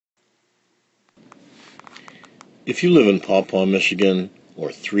If you live in Paw Paw, Michigan,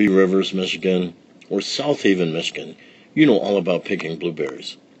 or Three Rivers, Michigan, or South Haven, Michigan, you know all about picking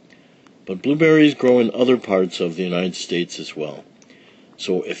blueberries. But blueberries grow in other parts of the United States as well.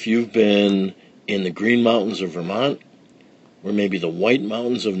 So if you've been in the Green Mountains of Vermont, or maybe the White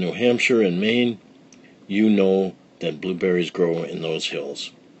Mountains of New Hampshire and Maine, you know that blueberries grow in those hills.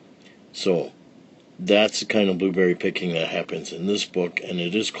 So that's the kind of blueberry picking that happens in this book, and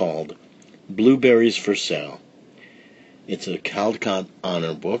it is called Blueberries for Sale. It's a Caldecott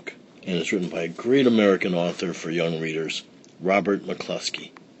Honor book, and it's written by a great American author for young readers, Robert McCloskey.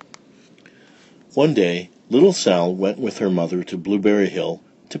 One day, little Sal went with her mother to Blueberry Hill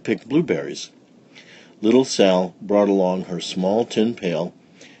to pick blueberries. Little Sal brought along her small tin pail,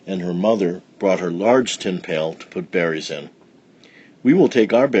 and her mother brought her large tin pail to put berries in. "We will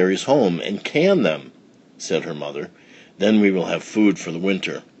take our berries home and can them," said her mother. "Then we will have food for the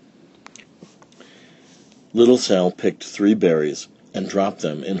winter." Little Sal picked 3 berries and dropped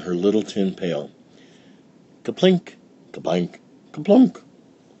them in her little tin pail. Kaplink, kablank, kaplunk.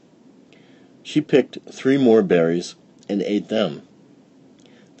 She picked 3 more berries and ate them.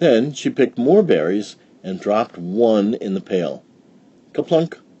 Then she picked more berries and dropped 1 in the pail.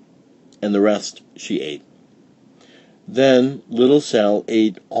 Kaplunk, and the rest she ate. Then little Sal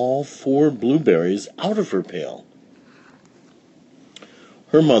ate all 4 blueberries out of her pail.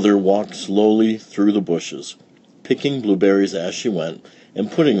 Her mother walked slowly through the bushes, picking blueberries as she went and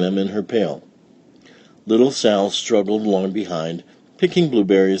putting them in her pail. Little Sal struggled along behind, picking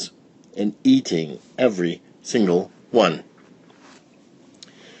blueberries and eating every single one.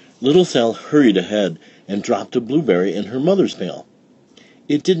 Little Sal hurried ahead and dropped a blueberry in her mother's pail.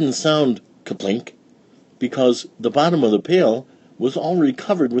 It didn't sound kaplink because the bottom of the pail was already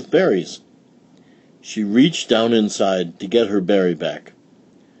covered with berries. She reached down inside to get her berry back.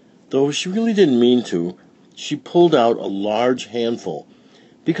 Though she really didn't mean to, she pulled out a large handful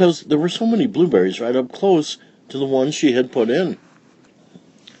because there were so many blueberries right up close to the ones she had put in.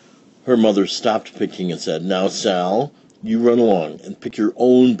 Her mother stopped picking and said, "Now, Sal, you run along and pick your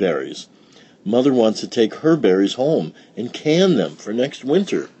own berries. Mother wants to take her berries home and can them for next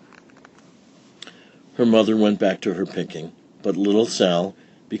winter." Her mother went back to her picking, but little Sal,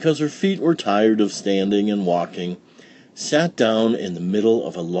 because her feet were tired of standing and walking, sat down in the middle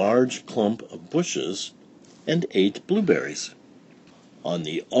of a large clump of bushes and ate blueberries. On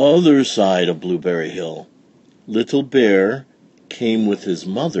the other side of Blueberry Hill, Little Bear came with his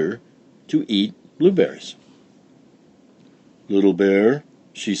mother to eat blueberries. "Little Bear,"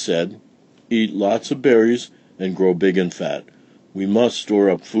 she said, "eat lots of berries and grow big and fat. We must store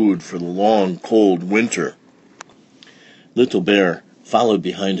up food for the long, cold winter." Little Bear followed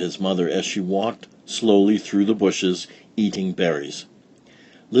behind his mother as she walked slowly through the bushes, eating berries.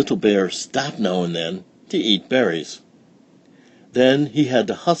 Little Bear stopped now and then to eat berries. Then he had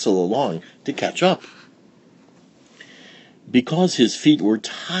to hustle along to catch up. Because his feet were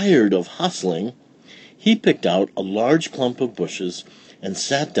tired of hustling, he picked out a large clump of bushes and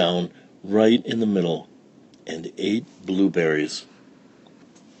sat down right in the middle and ate blueberries.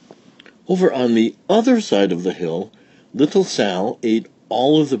 Over on the other side of the hill, little Sal ate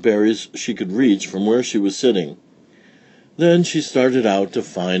all of the berries she could reach from where she was sitting. Then she started out to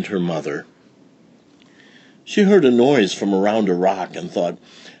find her mother. She heard a noise from around a rock and thought,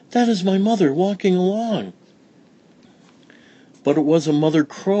 "That is my mother walking along." But it was a mother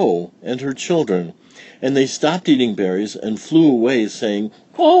crow and her children, and they stopped eating berries and flew away, saying,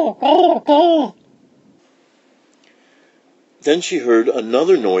 "Caw, caw, caw." Then she heard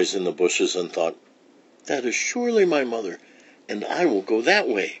another noise in the bushes and thought, "That is surely my mother, and I will go that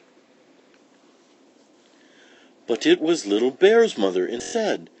way." But it was Little Bear's mother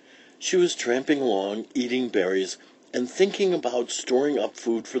instead. She was tramping along, eating berries, and thinking about storing up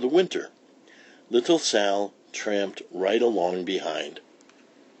food for the winter. Little Sal tramped right along behind.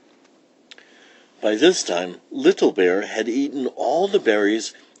 By this time, Little Bear had eaten all the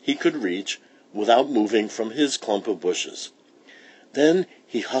berries he could reach without moving from his clump of bushes. Then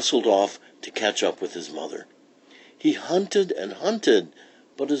he hustled off to catch up with his mother. He hunted and hunted,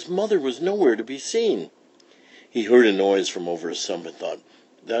 but his mother was nowhere to be seen. He heard a noise from over a stump and thought,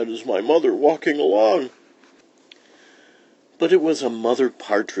 "That is my mother walking along." But it was a mother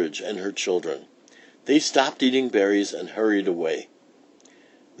partridge and her children. They stopped eating berries and hurried away.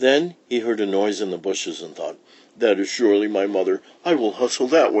 Then he heard a noise in the bushes and thought, "That is surely my mother. I will hustle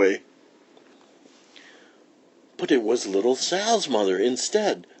that way." But it was little Sal's mother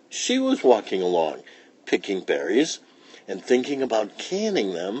instead. She was walking along, picking berries and thinking about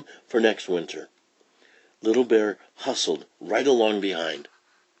canning them for next winter. Little Bear hustled right along behind.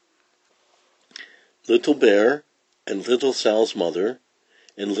 Little Bear and Little Sal's mother,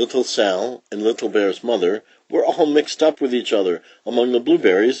 and Little Sal and Little Bear's mother were all mixed up with each other among the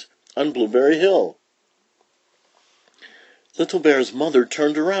blueberries on Blueberry Hill. Little Bear's mother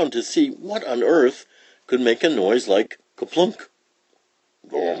turned around to see what on earth could make a noise like kaplunk.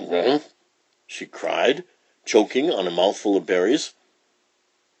 She cried, choking on a mouthful of berries.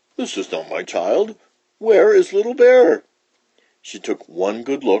 "This is not my child. Where is Little Bear?" She took one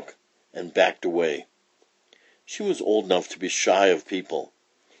good look and backed away. She was old enough to be shy of people,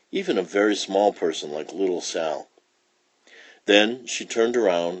 even a very small person like Little Sal. Then she turned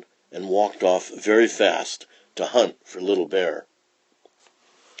around and walked off very fast to hunt for Little Bear.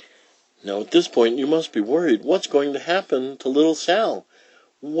 Now at this point you must be worried. What's going to happen to Little Sal?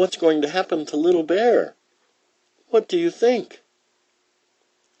 What's going to happen to Little Bear? What do you think?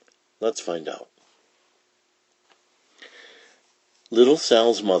 Let's find out. Little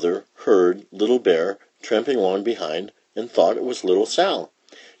Sal's mother heard Little Bear tramping along behind and thought it was Little Sal.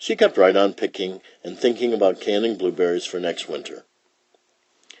 She kept right on picking and thinking about canning blueberries for next winter.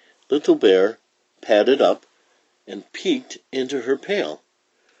 Little Bear padded up and peeked into her pail.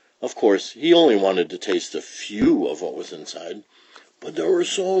 Of course, he only wanted to taste a few of what was inside, but there were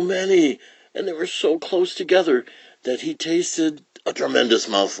so many, and they were so close together that he tasted a tremendous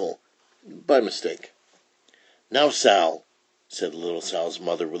mouthful, by mistake. "Now, Sal," said Little Sal's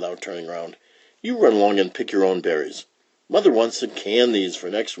mother without turning round, "you run along and pick your own berries. Mother wants to can these for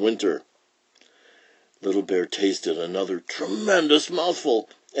next winter." Little Bear tasted another tremendous mouthful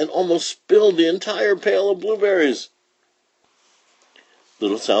and almost spilled the entire pail of blueberries.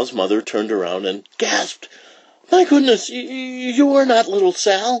 Little Sal's mother turned around and gasped, "My goodness, you are not Little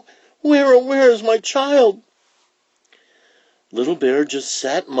Sal. Where is my child?" Little Bear just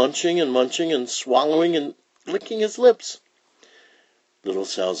sat munching and swallowing and licking his lips. Little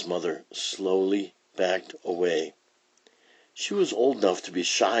Sal's mother slowly backed away. She was old enough to be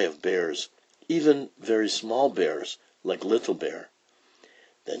shy of bears, even very small bears like Little Bear.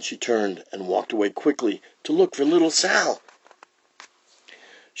 Then she turned and walked away quickly to look for Little Sal.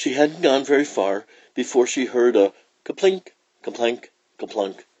 She hadn't gone very far before she heard a kaplink, kaplank,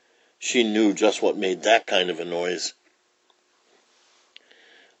 kaplunk. She knew just what made that kind of a noise.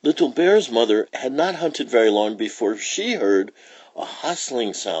 Little Bear's mother had not hunted very long before she heard a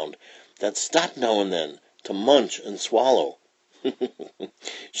hustling sound that stopped now and then to munch and swallow.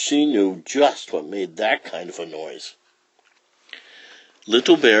 She knew just what made that kind of a noise.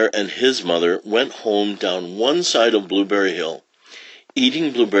 Little Bear and his mother went home down one side of Blueberry Hill,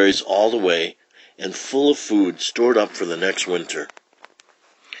 eating blueberries all the way and full of food stored up for the next winter.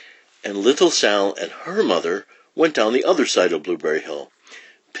 And Little Sal and her mother went down the other side of Blueberry Hill,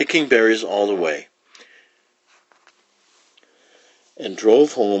 picking berries all the way, and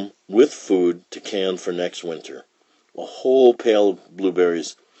drove home with food to can for next winter, a whole pail of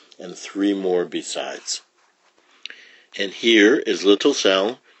blueberries and 3 more besides. And here is Little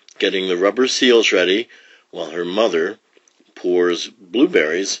Sal getting the rubber seals ready while her mother pours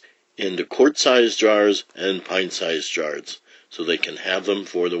blueberries into quart-sized jars and pint-sized jars so they can have them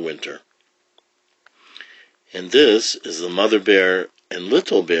for the winter. And this is the mother bear and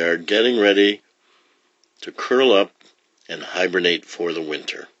Little Bear getting ready to curl up and hibernate for the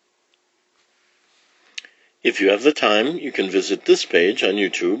winter. If you have the time, you can visit this page on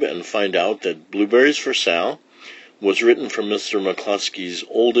YouTube and find out that Blueberries for Sal was written from Mr. McCloskey's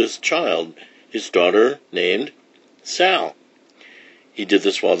oldest child, his daughter named Sal. He did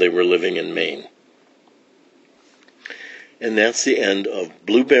this while they were living in Maine. And that's the end of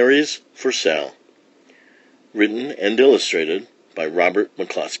Blueberries for Sal, written and illustrated by Robert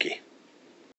McCloskey.